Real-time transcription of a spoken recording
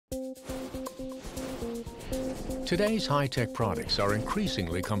Today's high-tech products are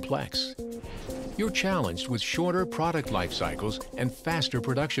increasingly complex. You're challenged with shorter product life cycles and faster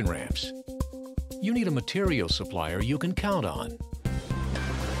production ramps. You need a material supplier you can count on.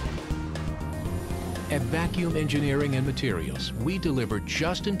 At Vacuum Engineering and Materials, we deliver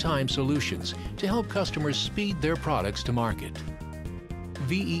just-in-time solutions to help customers speed their products to market.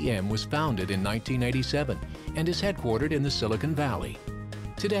 VEM was founded in 1987 and is headquartered in the Silicon Valley.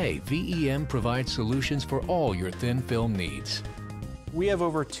 Today, VEM provides solutions for all your thin film needs. We have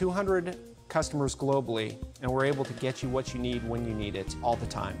over 200 customers globally, and we're able to get you what you need when you need it all the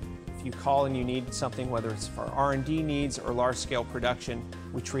time. If you call and you need something, whether it's for R&D needs or large-scale production,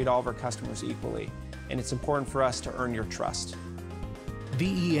 we treat all of our customers equally, and it's important for us to earn your trust.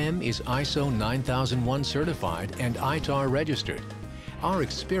 VEM is ISO 9001 certified and ITAR registered. Our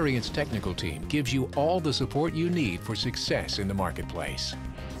experienced technical team gives you all the support you need for success in the marketplace.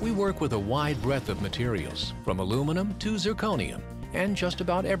 We work with a wide breadth of materials, from aluminum to zirconium, and just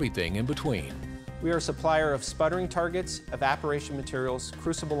about everything in between. We are a supplier of sputtering targets, evaporation materials,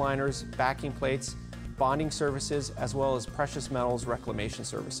 crucible liners, backing plates, bonding services, as well as precious metals reclamation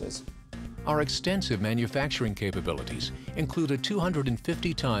services. Our extensive manufacturing capabilities include a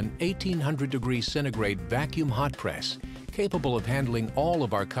 250-ton, 1800-degree centigrade vacuum hot press, capable of handling all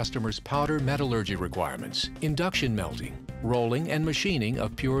of our customers' powder metallurgy requirements, induction melting, rolling and machining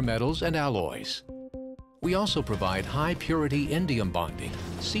of pure metals and alloys. We also provide high-purity indium bonding,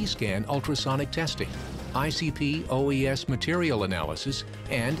 C-scan ultrasonic testing, ICP OES material analysis,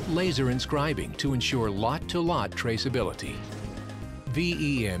 and laser inscribing to ensure lot-to-lot traceability.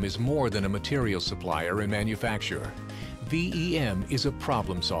 VEM is more than a material supplier and manufacturer. VEM is a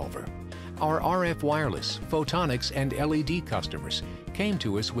problem solver. Our RF wireless, photonics, and LED customers came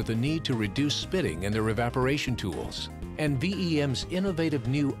to us with a need to reduce spitting in their evaporation tools. And VEM's innovative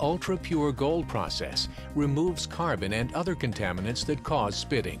new ultra-pure gold process removes carbon and other contaminants that cause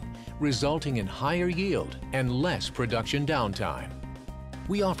spitting, resulting in higher yield and less production downtime.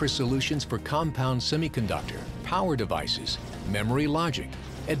 We offer solutions for compound semiconductor, power devices, memory logic,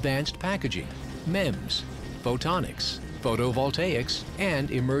 advanced packaging, MEMS, photonics, photovoltaics,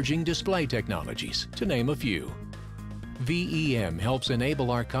 and emerging display technologies, to name a few. VEM helps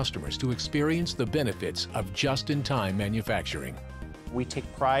enable our customers to experience the benefits of just-in-time manufacturing. We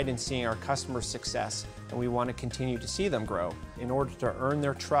take pride in seeing our customers' success, and we want to continue to see them grow. In order to earn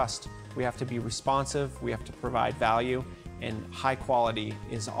their trust, we have to be responsive, we have to provide value, and high quality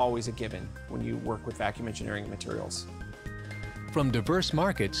is always a given when you work with Vacuum Engineering Materials. From diverse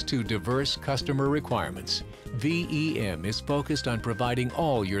markets to diverse customer requirements, VEM is focused on providing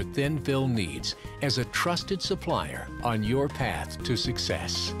all your thin film needs as a trusted supplier on your path to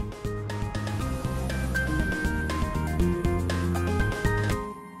success.